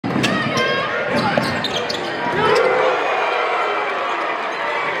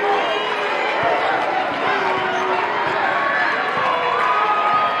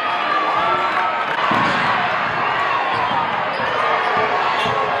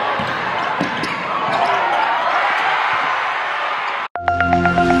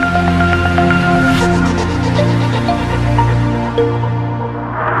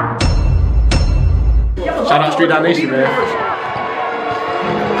Street Down Nation, man.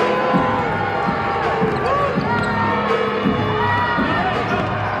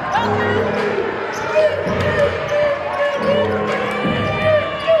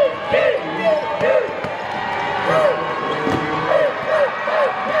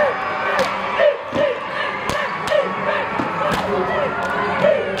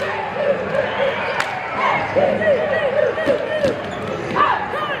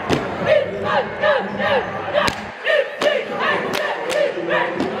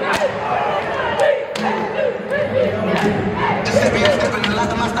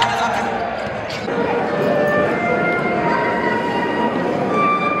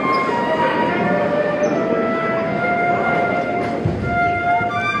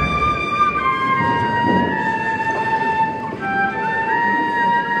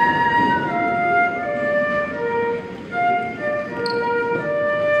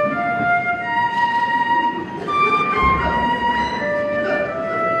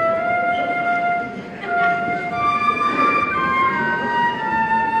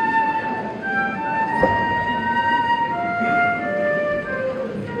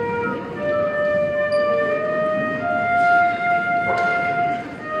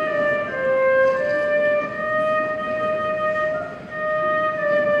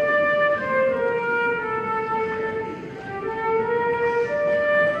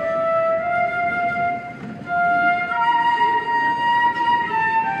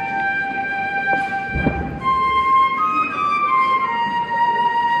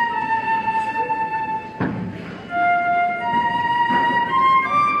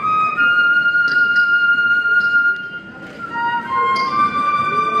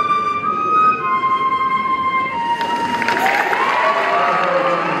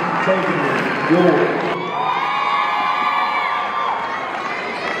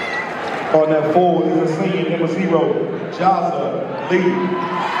 On that forward is a senior, number 0, Jaza Lee.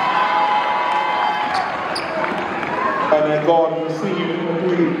 On that guard is a senior, number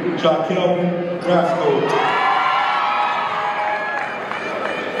 3, Jaquel Rascal.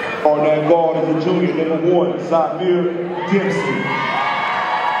 On that guard is a junior, number 1, Zamir Dempsey.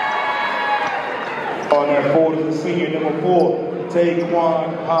 On that forward is a senior, number 4, Taekwon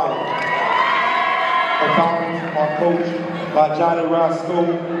Howard. Accompanied my coach by Johnny Rascal,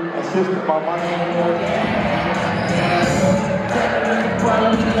 assisted by my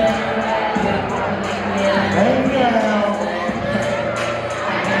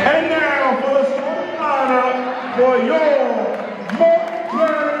and now for the starting lineup for your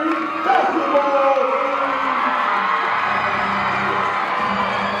Montgomery basketball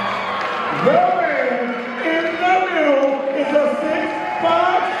team. The man in the middle is a 6'5"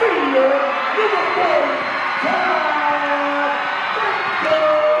 senior, number 4.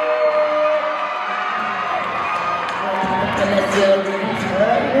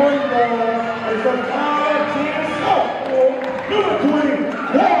 That one ball is a 5'10" sophomore, number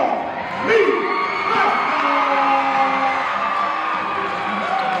 21, Lee.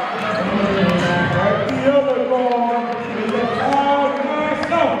 At the other ball is a 5'9"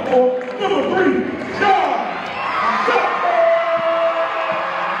 sophomore, number 3, John.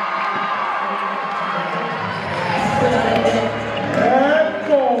 That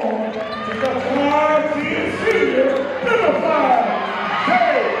ball is a 5'10" senior, number 5.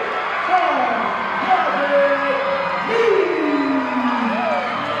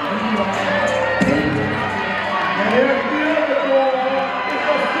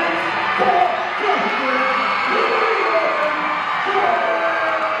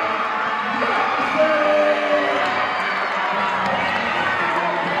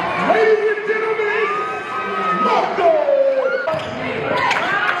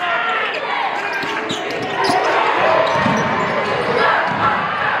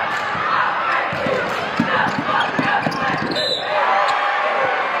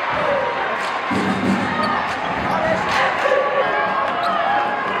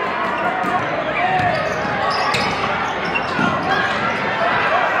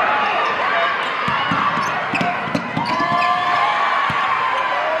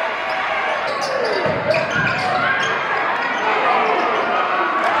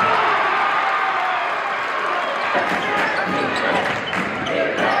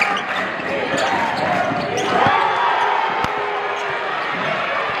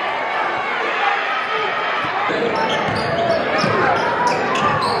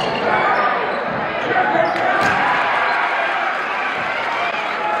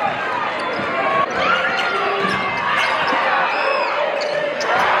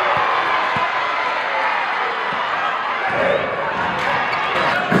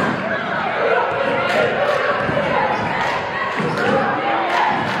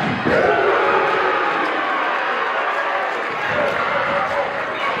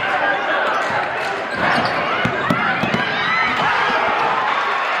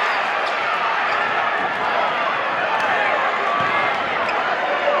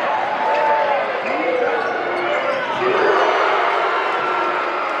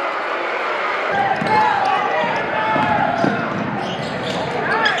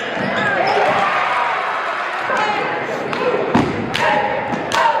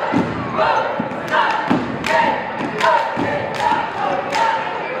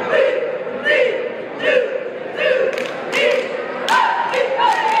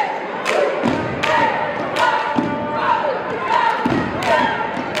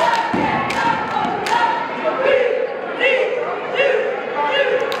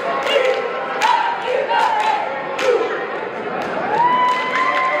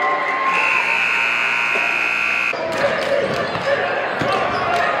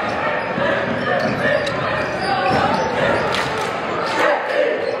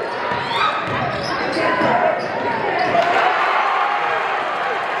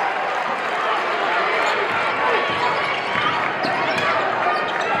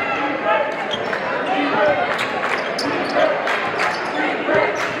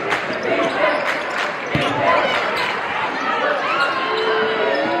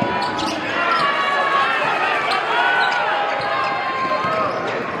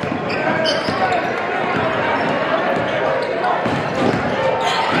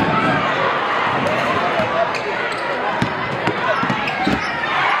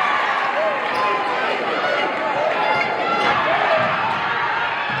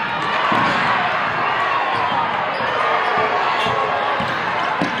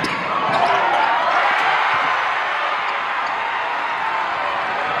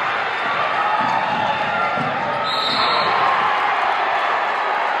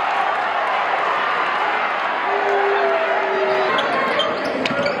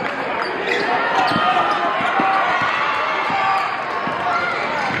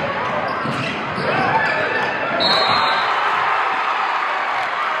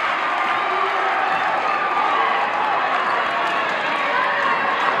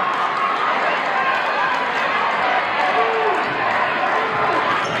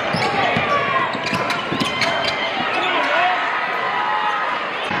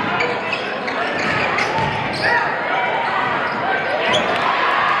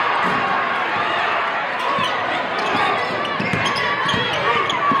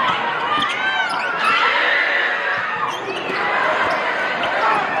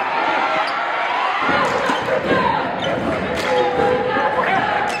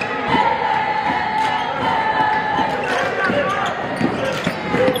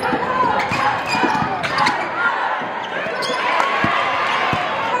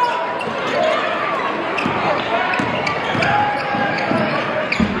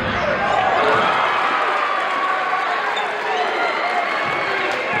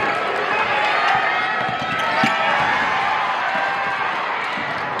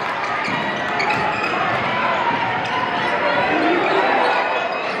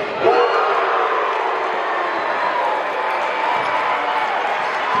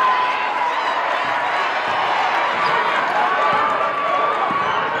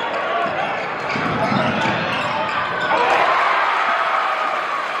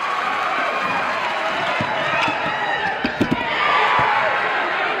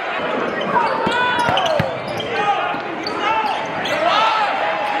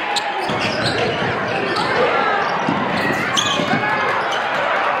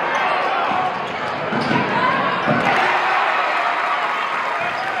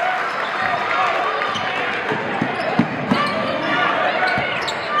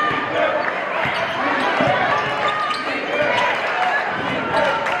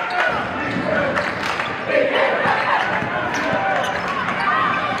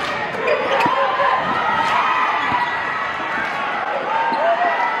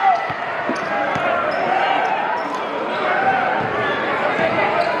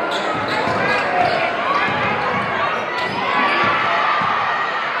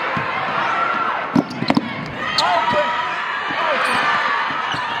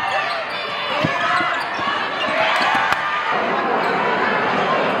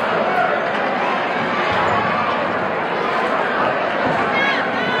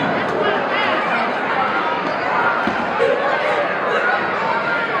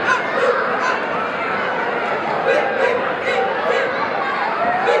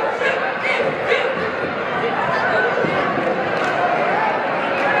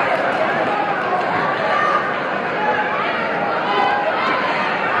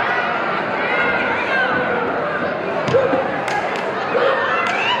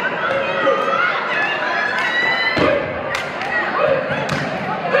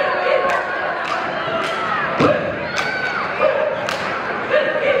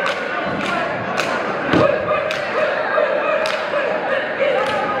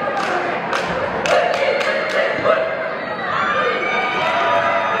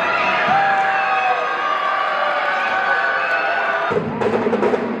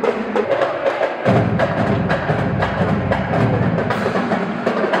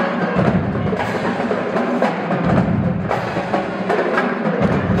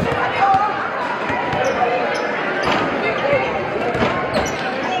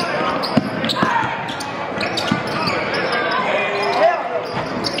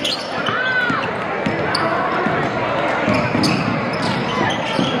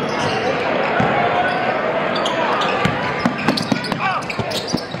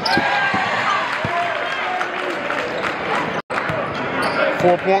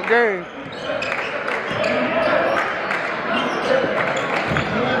 4-point game.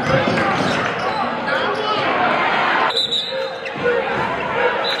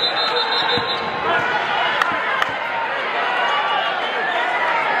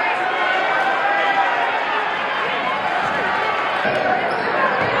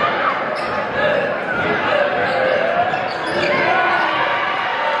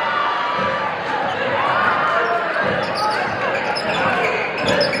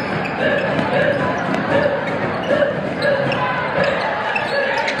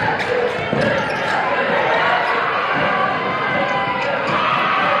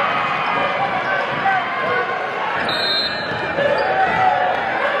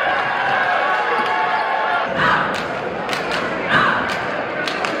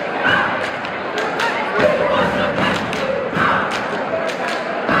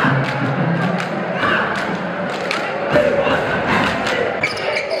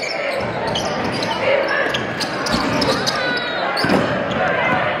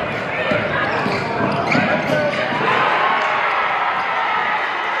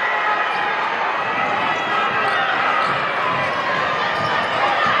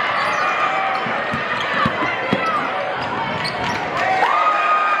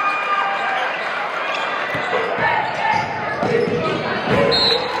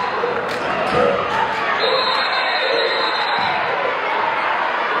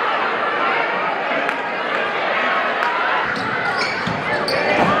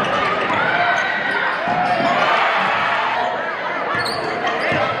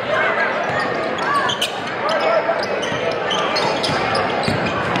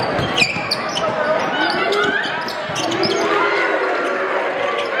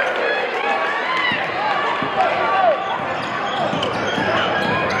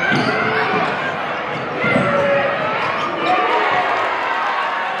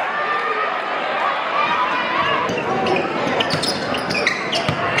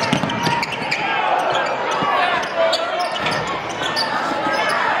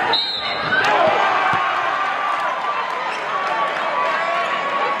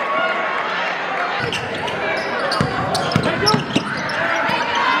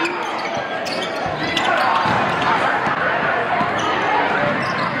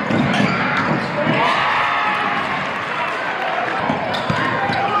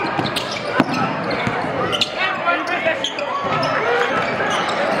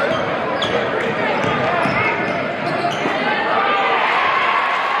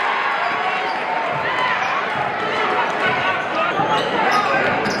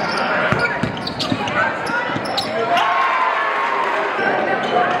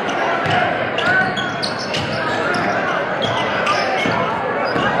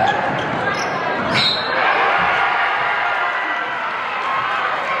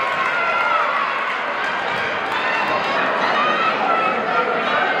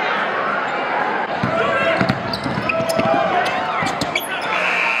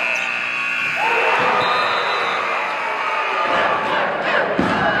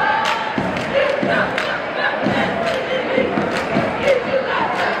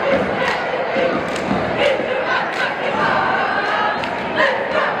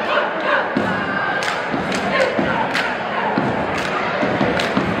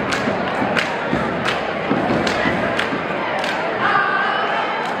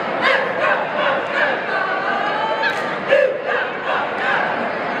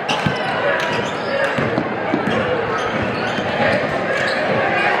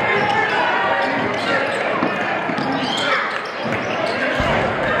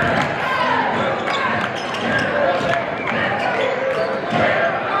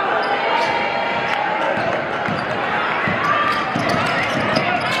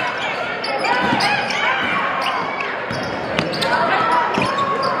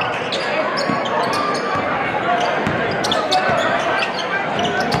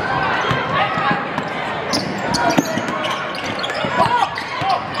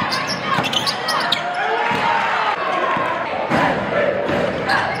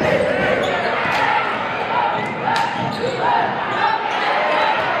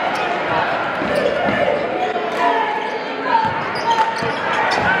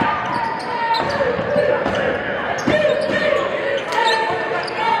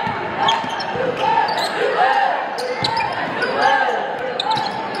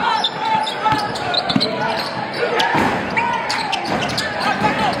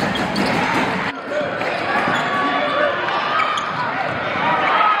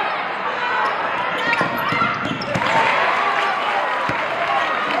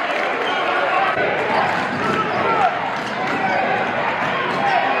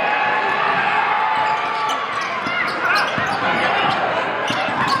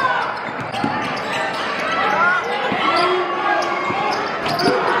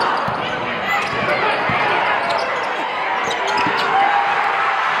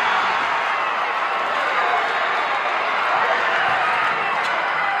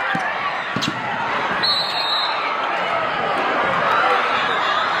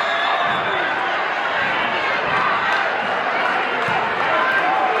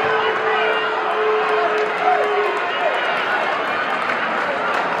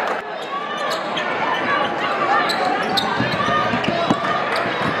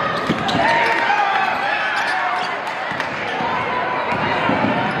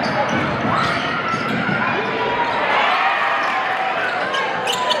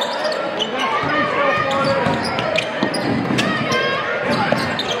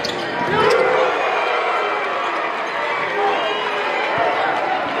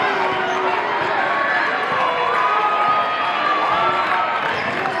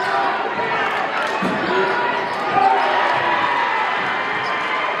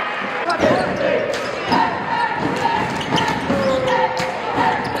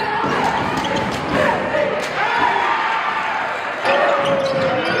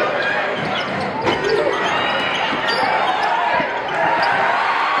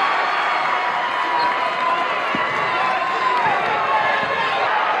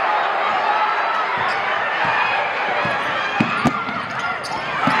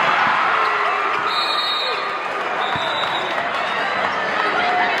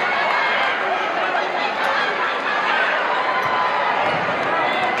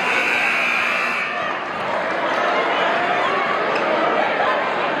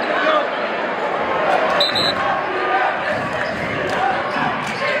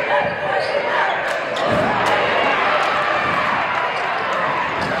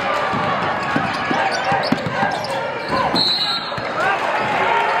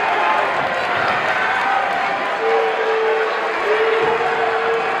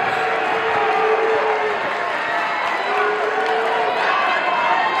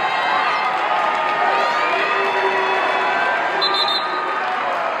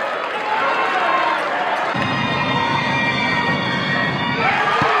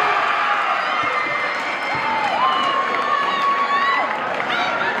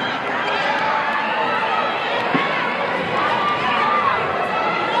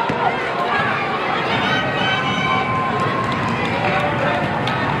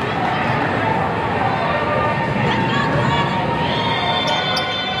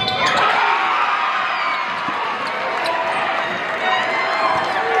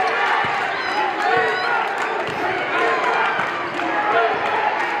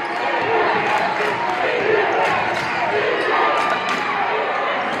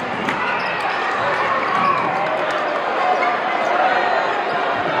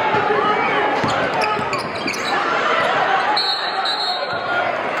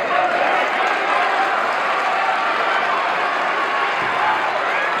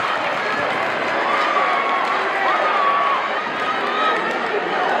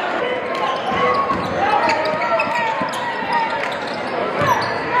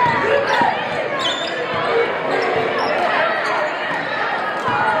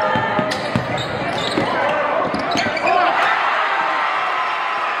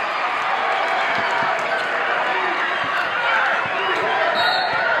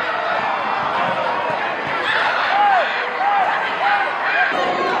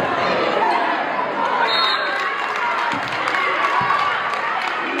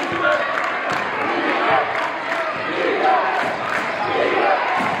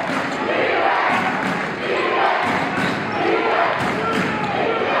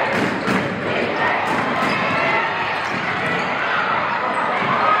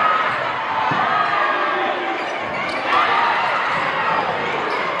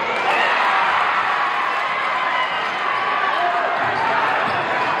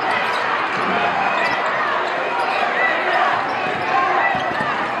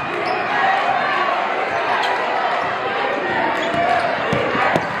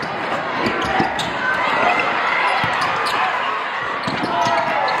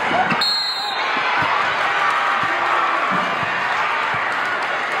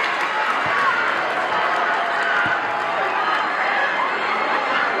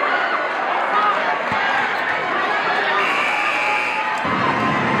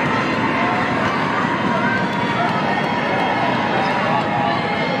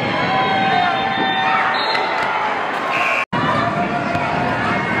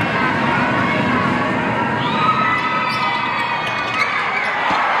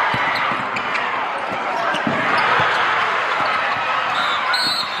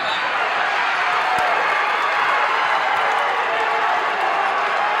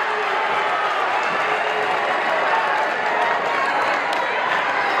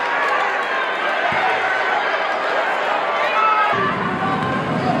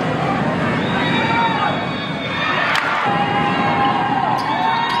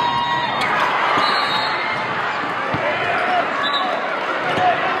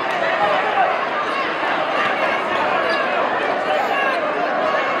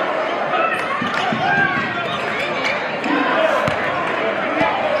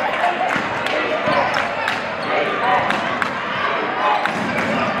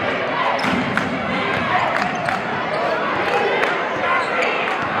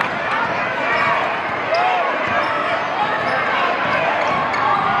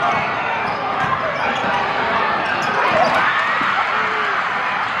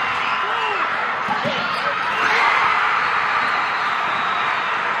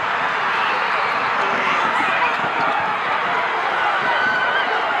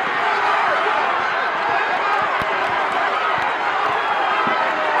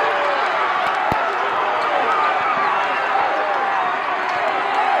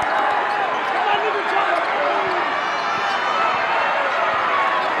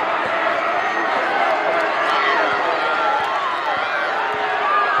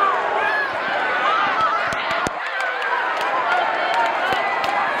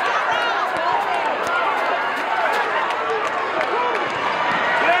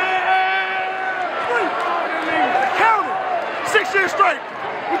 years straight,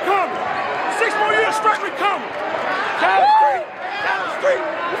 we coming. 6 more years straight, we coming. Down the street.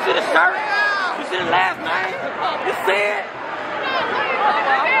 You see the shirt? You see the last name? You see it?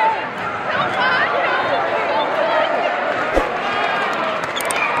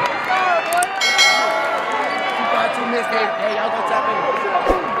 2 minutes. Hey, y'all gonna tap in.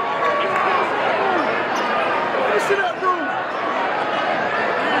 See that room?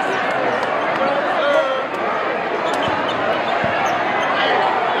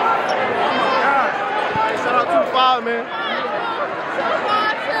 Shout out 2-5, man.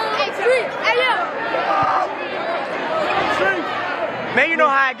 Man, you know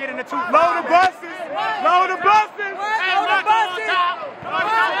how I get in the 2. Load the buses! Load the buses! Load the buses!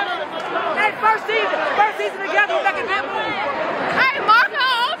 Hey, first season together, we're making that move. Hey, Marco,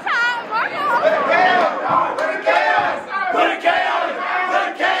 on time, Marco. Put a K on it! Put a K on it! Put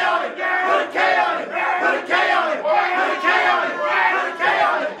a K on it! Put a K on it! Put a K on it! Put a K on it! Put a K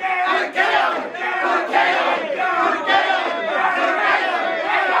on it! Put a K on it! Put a K on it! Put a K on it!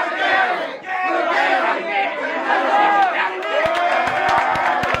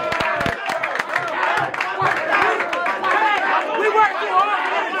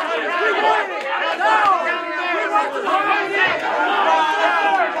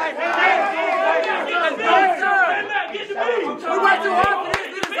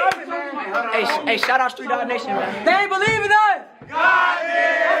 Hey, shout out Street Dog Nation, man. They ain't believe in us. God did!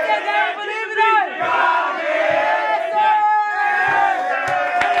 They ain't believe in us. God did!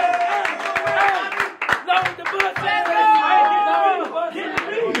 Load the bus.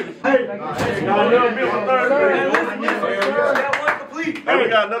 Hey, got another bit with Thursday. Hey, we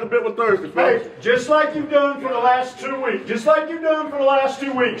got another bit with Thursday, folks. Hey, just like you've done for the last 2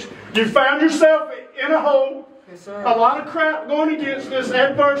 weeks, you found yourself in a hole. Yes, sir. A lot of crap going against us,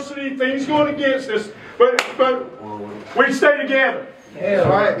 adversity, things going against us, but we stay together. Yeah,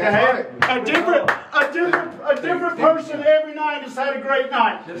 right. That's right. A different person every night has had a great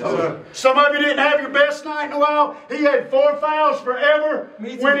night. Yes, sir. Some of you didn't have your best night in a while. He had 4 fouls forever.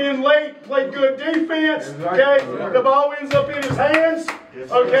 Went in late, played good defense. Okay, the ball ends up in his hands.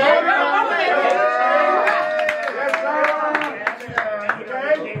 Okay.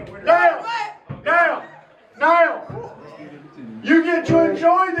 Now, you get to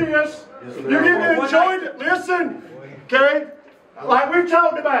enjoy this. You get to enjoy it. Listen, okay? Like we've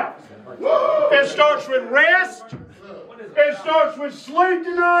talked about. It starts with rest. It starts with sleep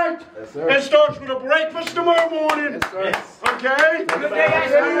tonight. It starts with a breakfast tomorrow morning. Okay? Good day,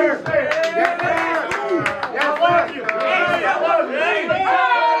 sir. I love you. I love you.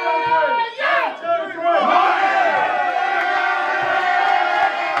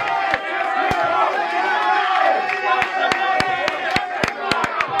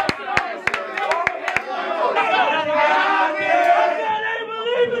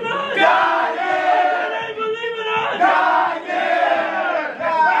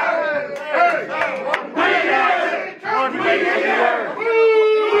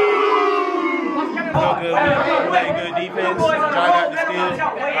 Good defense. John got the steal.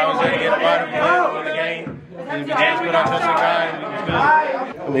 I was able to get a lot of points in the game. And we just put our touch on guy and we was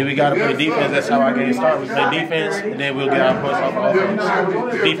good. I mean, we got to play defense. That's how our game starts. We play defense, and then we'll get our points off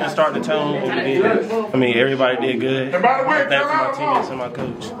offense. Defense start the tone. I mean, everybody did good. Thanks to my teammates and my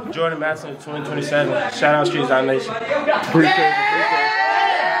coach. Jordan Matson, 2027. Shout out Streets Out Nation. Appreciate it.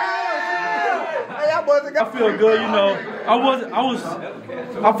 I feel good, you know.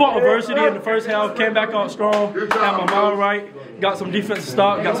 I fought adversity in the first half, came back on strong, had my mind right, got some defensive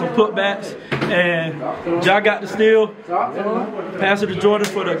stop, got some putbacks, and Ja got the steal, passed it to Jordan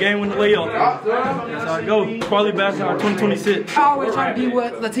for the game-winning layup. That's how it goes. Probably back in 2026. I always try to be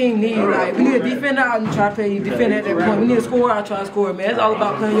what the team needs. Like, we need a defender, I try to play defend at that point. We need a scorer, I try to score, man. It's all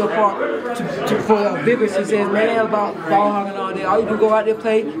about playing your part for a bigger success, man. It's about ball hogging all day. All you do go out there,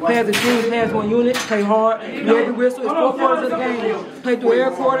 play as a team, play as one unit, play hard. You every whistle, it's 4 quarters of the game. Play through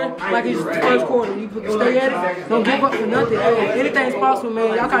every quarter like it's the first quarter. You stay at it, don't give up for nothing. Hey, anything's possible,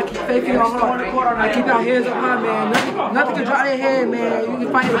 man. Y'all gotta keep faith in your heart. Like, keep your heads up high, man. Nothing can drop their head, man. You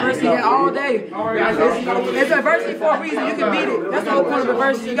can fight adversity all day. It's adversity for a reason. You can beat it. That's the whole point of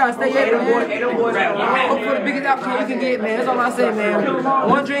adversity. You gotta stay at it, man. Hope for the biggest outcome you can get, man. That's all I say, man.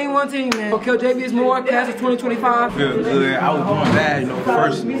 One dream, one team, man. Kill JB's more, class of 2025. Feel good. I was going bad, you know,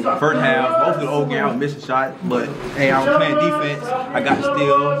 first half. Most of the old game, I was missing shots, but hey, I'm I was playing defense. I got the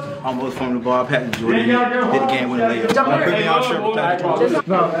steal, almost from the ball, passed to Jordan, did the game winning layup.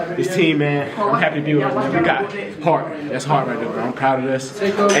 This team, man, I'm happy to be with us, man. We got heart. That's heart right there, bro. I'm proud of this.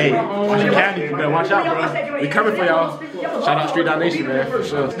 Hey, Washington County, you better watch out, bro. We coming for y'all. Shout out Street Down Nation, man, for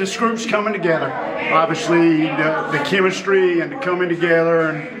sure. This group's coming together. Obviously, the chemistry and the coming together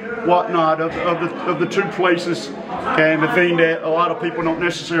and whatnot of the two places. Okay, and the thing that a lot of people don't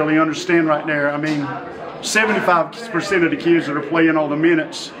necessarily understand right there, I mean, 75% of the kids that are playing all the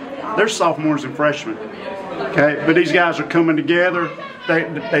minutes, they're sophomores and freshmen. Okay, but these guys are coming together.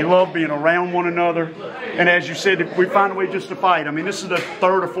 They love being around one another. And as you said, we find a way just to fight. I mean, this is the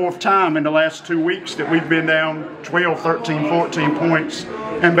third or fourth time in the last 2 weeks that we've been down 12, 13, 14 points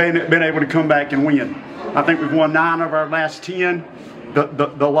and been able to come back and win. I think we've won 9 of our last 10.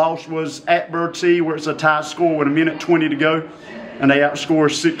 The loss was at Bertie, where it's a tie score with 1:20 to go, and they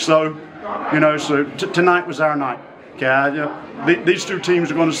outscored 6-0. You know, so tonight was our night. Okay, these two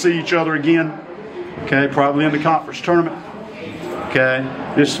teams are going to see each other again. Okay, probably in the conference tournament. Okay,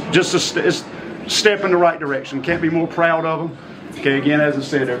 it's just a step in the right direction. Can't be more proud of them. Okay, again, as I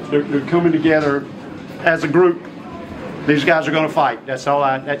said, they're coming together as a group. These guys are going to fight. That's all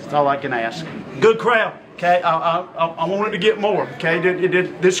I can ask. Good crowd. Okay, I wanted to get more. Okay,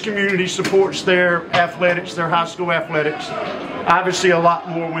 this community supports their athletics, their high school athletics. Obviously, a lot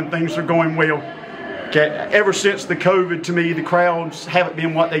more when things are going well. Okay, ever since the COVID, to me, the crowds haven't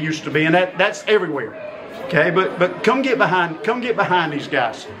been what they used to be, and that's everywhere. Okay, but come get behind these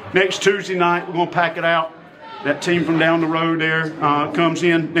guys. Next Tuesday night, we're gonna pack it out. That team from down the road there comes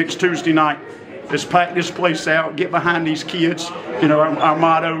in next Tuesday night. Let's pack this place out. Get behind these kids. You know, our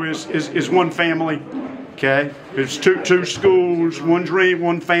motto is one family. Okay, there's two schools, one dream,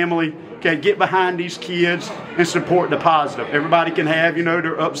 one family. Okay, get behind these kids and support the positive. Everybody can have, you know,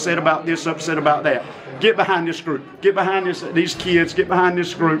 they're upset about this, upset about that. Get behind this group. Get behind these kids. Get behind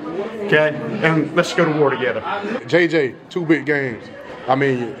this group. Okay, and let's go to war together. JJ, 2 big games. I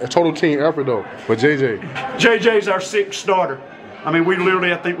mean, a total team effort though. But JJ's our 6th starter. I mean,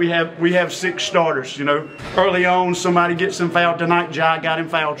 I think we have 6 starters. You know, early on, somebody gets in foul tonight. Jai got in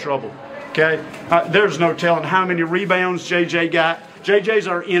foul trouble. Okay, there's no telling how many rebounds JJ got. JJ's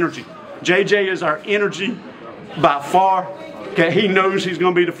our energy. JJ is our energy by far. Okay, he knows he's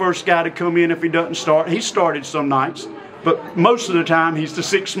going to be the first guy to come in if he doesn't start. He started some nights, but most of the time he's the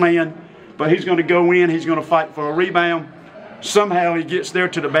 6th man. But he's going to go in, he's going to fight for a rebound. Somehow he gets there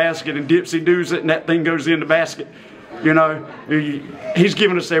to the basket and dipsy-doos it, and that thing goes in the basket. You know, he's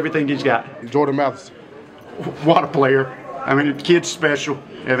giving us everything he's got. Jordan Mathis. What a player. I mean, the kid's special.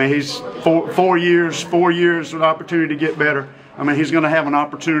 I mean, he's 4 years with an opportunity to get better. I mean, he's going to have an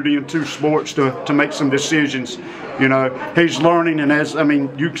opportunity in 2 sports to make some decisions. You know, he's learning, and as, I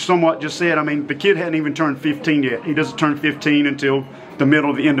mean, you somewhat just said, I mean, the kid hadn't even turned 15 yet. He doesn't turn 15 until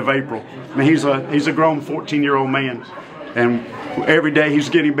the end of April. I mean, he's a grown 14-year-old man. And every day he's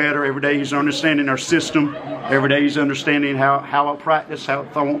getting better. Every day he's understanding our system. Every day he's understanding how I practice, how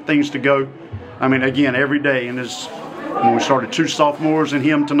I want things to go. I mean, again, every day. And when we started 2 sophomores and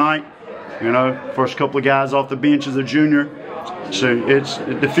him tonight, you know, first couple of guys off the bench as a junior. So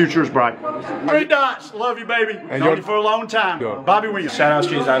the future is bright. 3 dots. Love you, baby. Known you for a long time. Bobby Williams. Shout out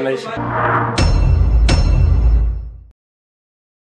Street Down Nation.